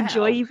the happy,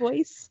 joy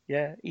voice.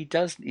 Yeah, he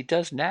does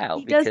now.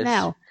 He does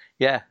now.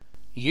 Yeah.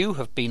 You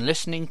have been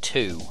listening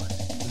to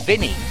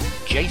Vinny,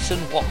 Jason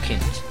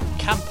Watkins,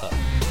 Camper,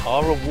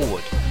 Tara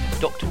Ward,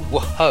 Dr.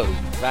 Whoa,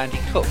 Randy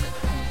Cook,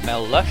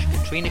 Mel Lush,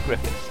 Katrina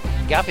Griffiths,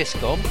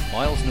 Gaviscon,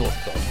 Miles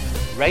Northcott,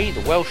 Ray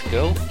the Welsh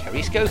Girl,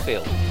 Kerry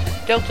Schofield,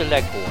 Delta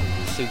Leghorn,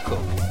 Sue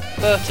Cook,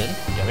 Burton,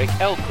 Derek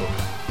L. Cook,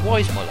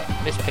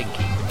 Wisemuller, Miss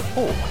Pinky,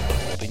 Hawk,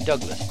 Robin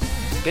Douglas,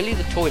 Billy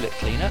the Toilet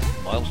Cleaner,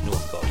 Miles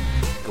Northcott,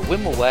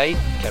 Gawimaway,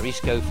 Kerry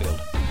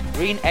Schofield,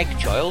 Green Egg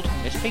Child,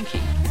 Miss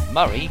Pinky,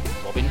 Murray,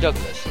 Robin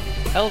Douglas,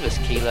 Elvis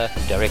Keeler,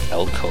 Derek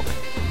L. Cook.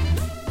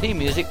 Theme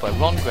music by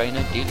Ron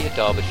Grainer, Delia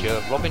Derbyshire,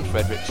 Robin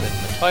Fredrickson,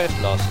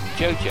 Matthias Larson,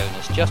 Joe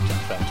Jonas, Justin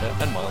Tranter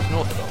and Miles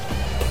Northcott.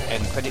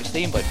 End credits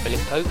theme by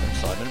Philip Pope and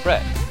Simon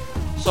Brett.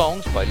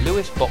 Songs by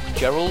Lewis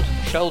Bock-Gerald,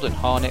 Sheldon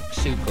Harnick,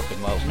 Sue Cook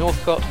and Miles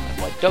Northcott,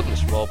 and by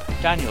Douglas Robb,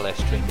 Daniel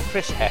Estring,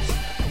 Chris Hess,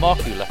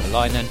 Markku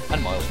Leppäläinen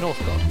and Miles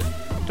Northcott.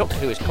 Doctor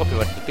Who is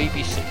copyrighted to the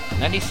BBC,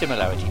 and any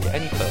similarity to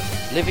any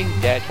person, living,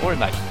 dead or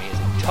imaginary, is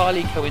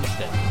entirely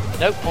coincidental.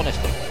 No,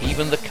 honestly,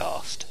 even the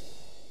cast.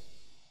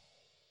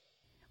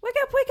 Wake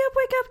up, wake up,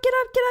 wake up, get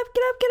up, get up,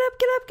 get up, get up,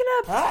 get up, get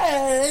up.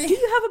 Hi. Do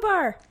you have a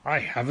bar? I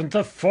haven't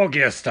the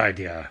foggiest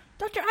idea.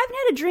 Doctor, I haven't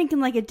had a drink in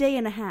like a day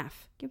and a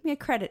half. Give me a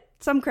credit.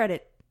 Some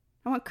credit.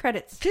 I want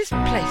credits. This place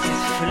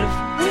is full of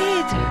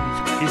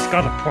weirdos. He's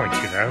got a point,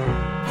 you know.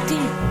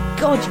 Dear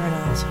God, you're an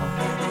asshole.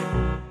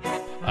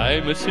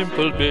 I'm a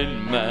simple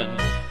bin man.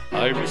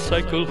 I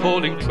recycle,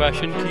 hauling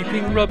trash and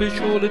keeping rubbish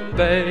all at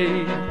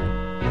bay.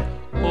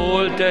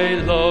 All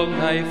day long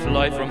I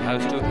fly from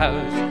house to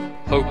house,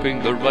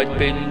 hoping the right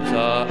bins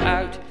are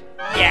out.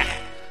 Yeah!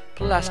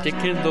 Plastic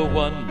in the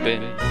one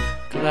bin,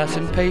 glass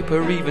and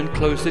paper, even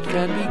clothes that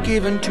can be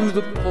given to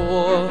the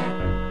poor.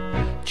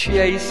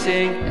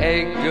 Chasing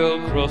Egg Girl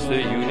across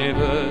the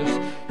universe,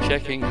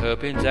 checking her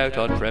bins out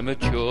on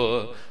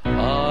premature.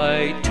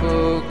 I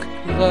took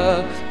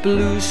the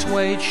blue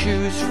suede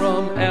shoes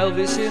from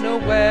Elvis in a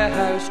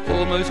warehouse,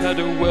 almost had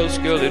a Welsh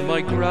girl in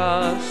my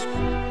grasp.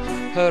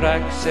 Her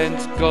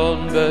accent's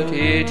gone, but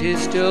it is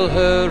still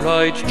her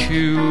I'd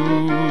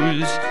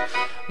choose.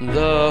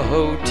 The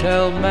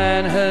hotel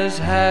man has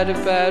had a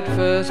bad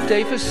first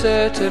day for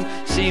certain.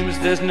 Seems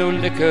there's no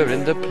liquor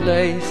in the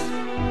place.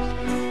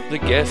 The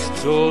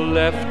guests all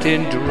left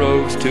in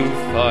droves to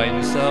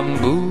find some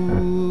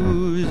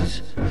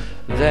booze.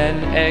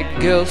 Then Egg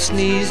Girl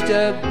sneezed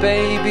a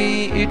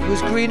baby. It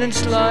was green and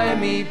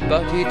slimy,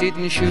 but it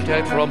didn't shoot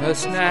out from her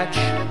snatch.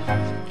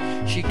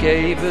 She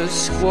gave a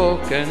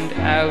squawk and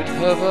out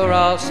of her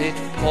arse it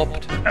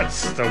popped.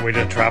 That's the way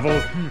to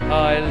travel.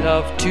 I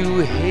love to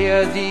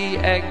hear the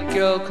Egg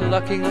Girl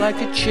clucking like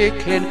a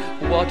chicken.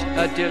 What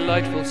a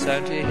delightful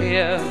sound to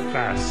hear.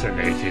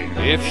 Fascinating.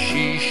 If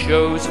she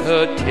shows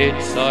her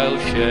tits, I'll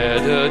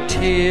shed a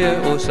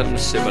tear or some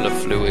similar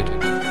fluid.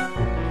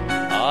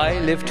 I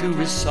live to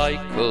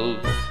recycle,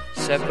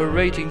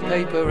 separating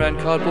paper and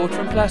cardboard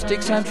from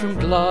plastics and from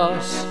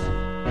glass.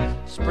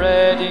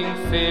 Spreading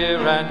fear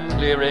and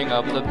clearing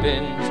up the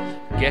bins.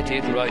 Get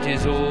it right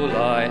is all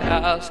I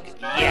ask.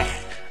 Yeah!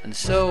 And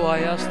so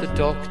I asked the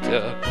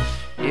doctor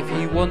if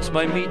he wants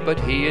my meat, but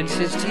he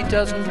insists he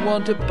doesn't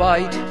want a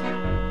bite.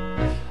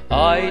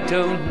 I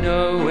don't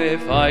know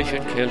if I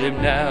should kill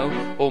him now,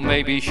 or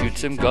maybe shoot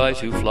some guys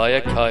who fly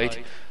a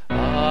kite.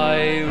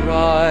 I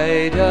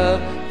ride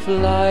a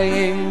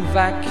flying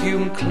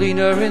vacuum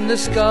cleaner in the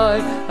sky.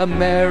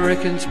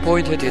 Americans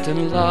point at it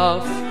and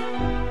laugh.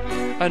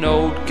 An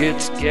old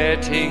git's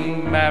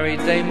getting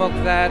married, they mock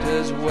that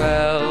as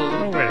well.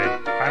 Oh, really?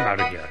 I'm out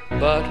of here.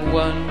 But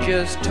one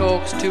just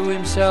talks to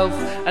himself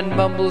and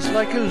mumbles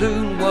like a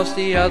loon, whilst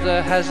the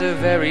other has a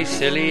very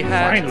silly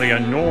hat. Finally, a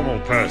normal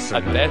person.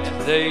 I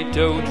bet they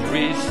don't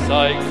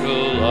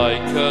recycle, I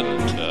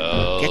can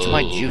tell. Get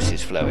my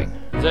juices flowing.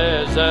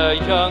 There's a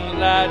young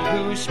lad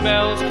who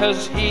smells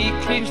 'cause he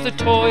cleans the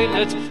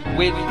toilet.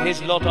 With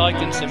his lot I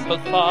can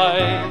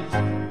sympathise.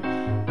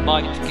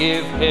 Might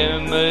give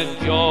him a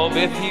job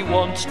if he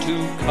wants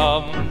to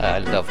come. I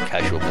love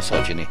casual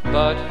misogyny.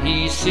 But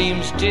he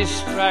seems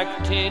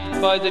distracted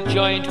by the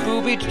giant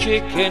boobied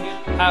chicken.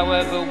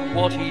 However,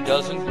 what he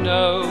doesn't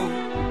know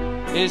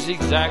is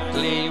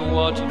exactly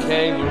what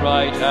came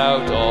right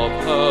out of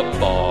her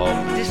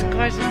bomb. This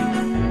guy's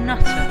a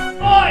nutter.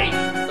 Oi!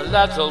 The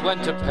lads all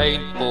went to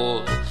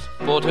paintball.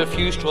 Bought a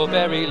few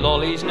strawberry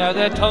lollies, now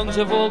their tongues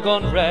have all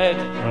gone red.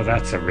 Oh,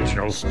 that's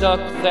original. Stuck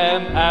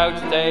them out,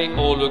 they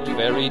all looked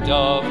very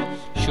daft.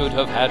 Should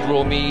have had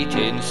raw meat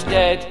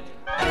instead.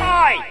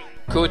 Aye!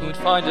 Couldn't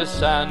find a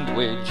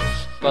sandwich,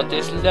 but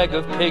this leg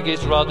of pig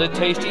is rather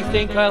tasty,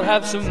 think I'll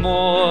have some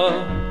more.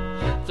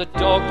 The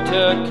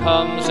doctor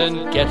comes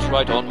and gets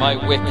right on my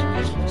wick.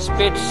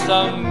 Spits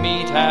some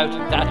meat out,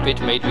 that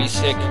bit made me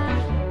sick.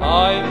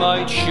 I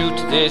might shoot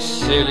this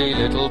silly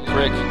little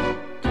prick,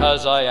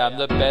 'cause I am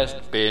the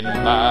best bin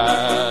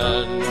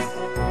man.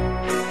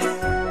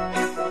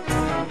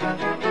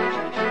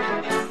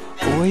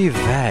 Oy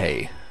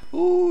vey.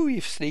 Ooh,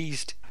 you've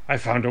sneezed. I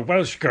found a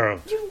Welsh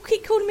girl. You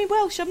keep calling me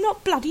Welsh. I'm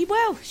not bloody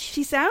Welsh.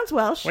 She sounds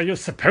Welsh. Well, you're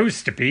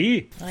supposed to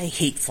be. I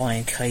hate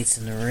flying kites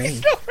in the rain.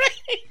 It's not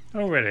raining.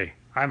 Oh, really?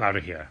 I'm out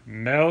of here.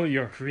 Mel,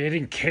 you're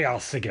creating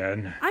chaos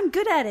again. I'm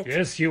good at it.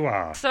 Yes, you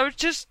are. So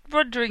just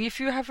wondering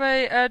if you have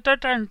a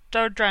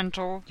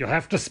dodrantal. You'll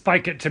have to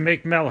spike it to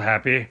make Mel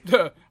happy.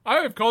 I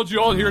have called you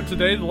all here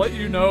today to let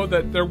you know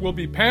that there will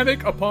be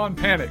panic upon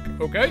panic,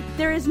 okay?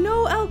 There is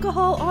no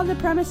alcohol on the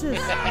premises.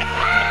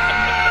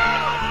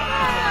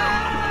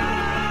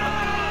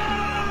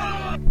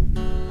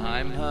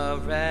 I'm a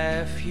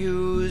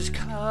refuse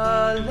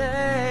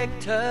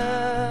collector.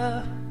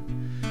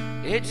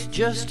 It's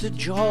just a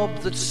job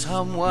that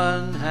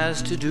someone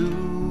has to do.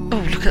 Oh,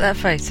 look at that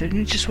face. Don't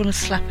you just want to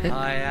slap it?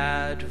 I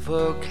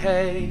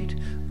advocate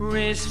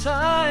recycling.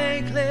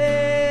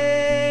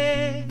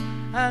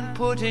 and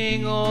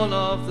putting all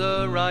of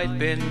the right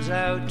bins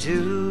out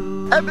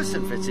too.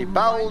 Emerson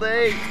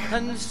Fittipaldi.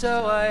 And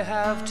so I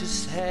have to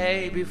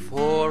say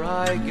before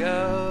I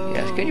go,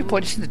 Yes, can you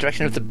point us in the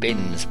direction of the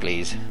bins,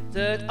 please?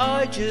 that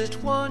I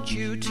just want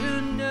you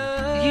to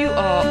know You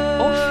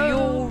are off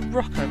your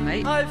rocker,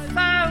 mate. I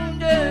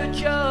found a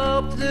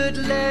job that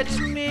lets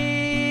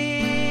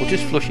me We'll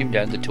just flush him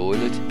down the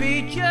toilet.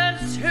 be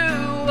just who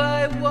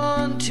I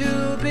want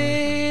to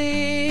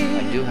be.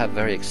 I do have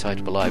very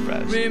excitable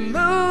eyebrows.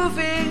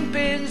 Removing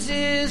bins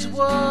is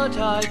what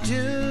I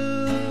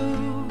do.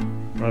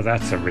 Well,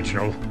 that's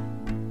original.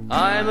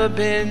 I'm a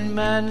bin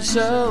man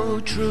so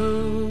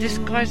true.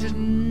 Disguised as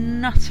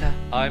nutter.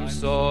 I'm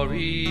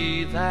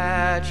sorry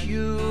that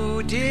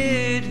you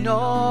did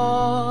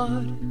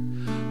not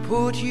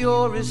put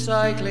your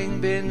recycling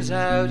bins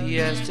out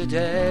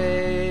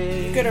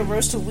yesterday. You gonna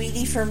roast a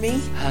Wheatie for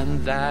me?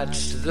 And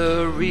that's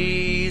the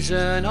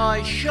reason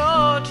I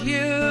shot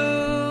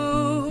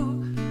you.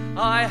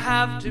 I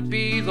have to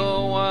be the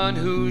one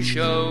who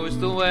shows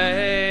the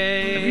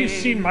way. Have you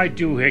seen my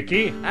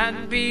doohickey?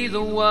 And be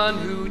the one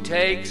who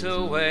takes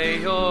away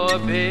your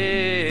bin.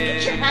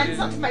 Get your hands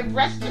off my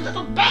breast, you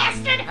little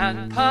bastard!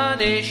 And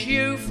punish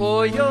you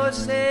for your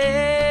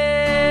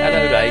sin.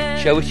 Hello, Ray.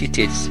 Show us your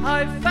tits.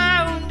 I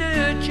found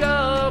a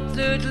job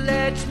that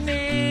lets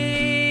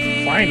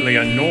me Finally,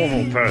 a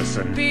normal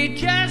person. be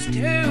just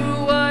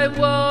who I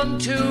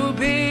want to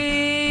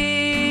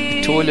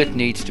be. The toilet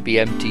needs to be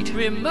emptied.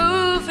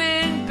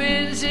 Removing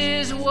bins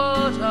is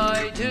what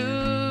I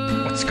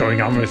do. What's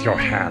going on with your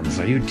hands?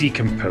 Are you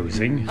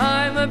decomposing?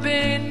 I'm a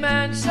bin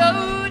man so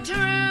true.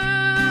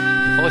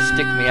 If I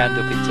stick my hand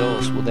up its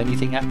arse, will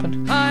anything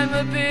happen? I'm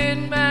a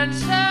bin man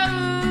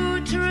so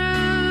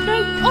true.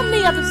 No, on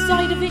the other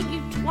side of it, you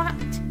twat.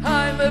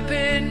 I'm a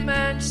bin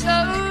man so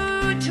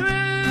true.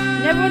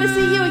 Never want to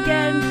see you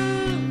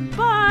again.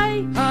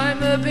 Bye.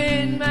 I'm a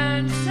bin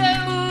man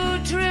so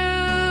true.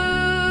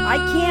 I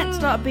can't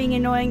stop being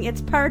annoying.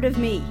 It's part of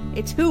me.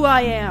 It's who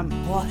I am.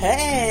 Well,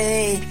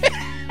 hey.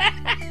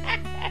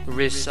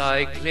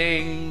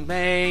 Recycling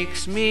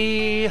makes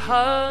me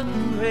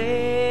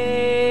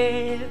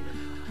hungry.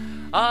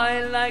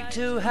 I like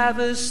to have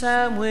a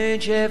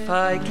sandwich if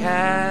I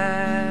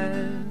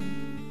can,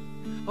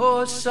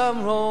 or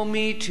some raw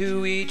meat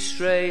to eat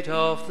straight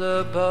off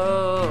the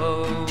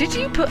bone. Did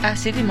you put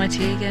acid in my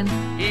tea again?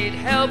 It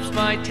helps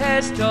my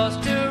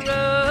testosterone.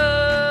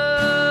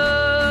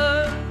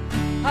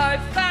 I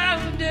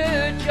found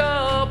a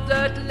job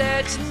that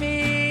lets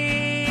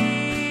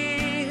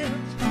me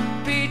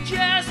be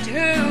just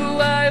who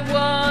I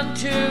want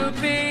to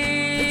be.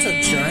 It's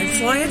a giant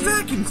flying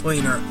vacuum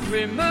cleaner.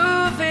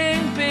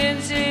 Removing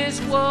bins is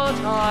what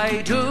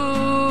I do.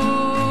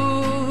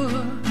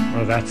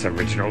 Well, that's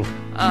original.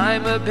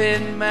 I'm a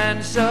bin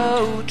man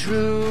so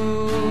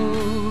true.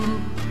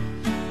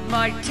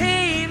 My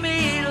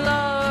teamy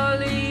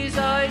lollies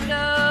I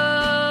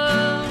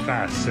know.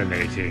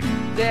 Fascinating.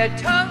 Their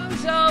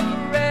tongues of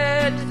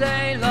red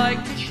they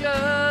like to show.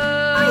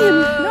 I am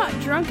not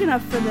drunk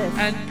enough for this.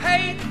 And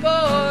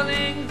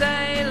paintballing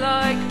they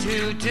like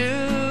to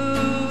do.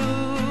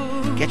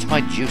 Get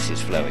my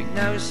juices flowing.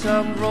 Now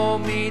some raw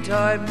meat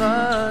I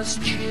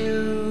must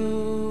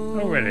chew.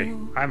 Oh, really?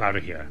 I'm out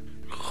of here.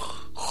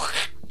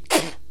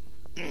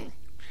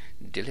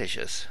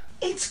 Delicious.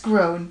 It's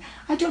grown.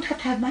 I don't have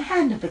to have my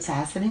hand up its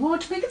ass anymore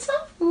to make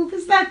itself move.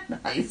 Is that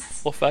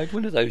nice? I found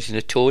one of those in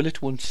a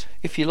toilet once.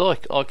 If you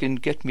like, I can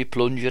get my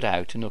plunger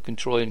out and I can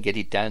try and get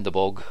it down the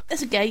bog.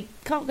 There's a gate.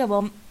 Can't go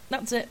on.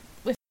 That's it.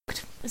 We're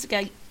f***ed. There's a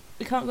gate.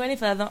 We can't go any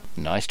further.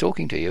 Nice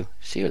talking to you.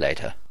 See you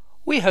later.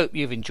 We hope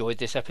you've enjoyed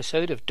this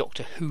episode of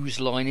Doctor Whose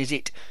Line Is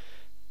It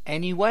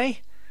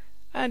Anyway?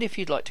 And if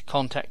you'd like to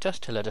contact us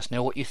to let us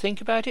know what you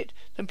think about it,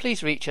 then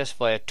please reach us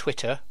via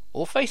Twitter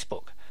or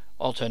Facebook.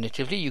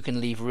 Alternatively, you can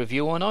leave a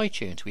review on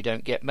iTunes. We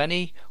don't get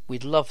many.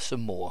 We'd love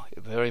some more.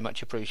 Very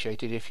much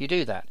appreciated if you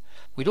do that.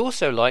 We'd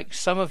also like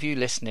some of you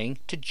listening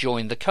to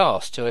join the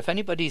cast. So if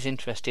anybody's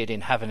interested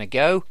in having a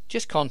go,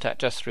 just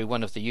contact us through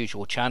one of the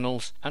usual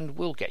channels and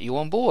we'll get you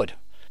on board.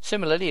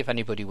 Similarly, if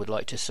anybody would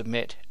like to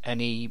submit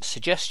any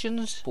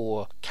suggestions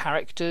for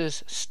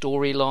characters,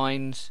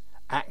 storylines,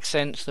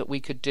 accents that we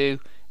could do,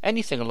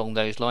 anything along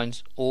those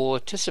lines, or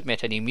to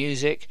submit any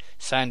music,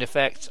 sound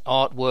effects,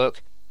 artwork,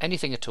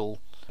 anything at all,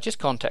 just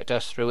contact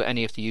us through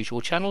any of the usual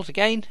channels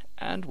again,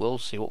 and we'll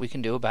see what we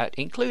can do about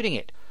including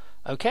it.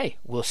 Okay,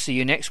 we'll see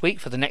you next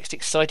week for the next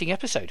exciting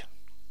episode.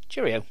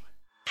 Cheerio.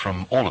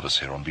 From all of us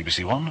here on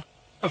BBC One,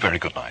 a very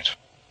good night.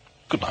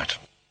 Good night.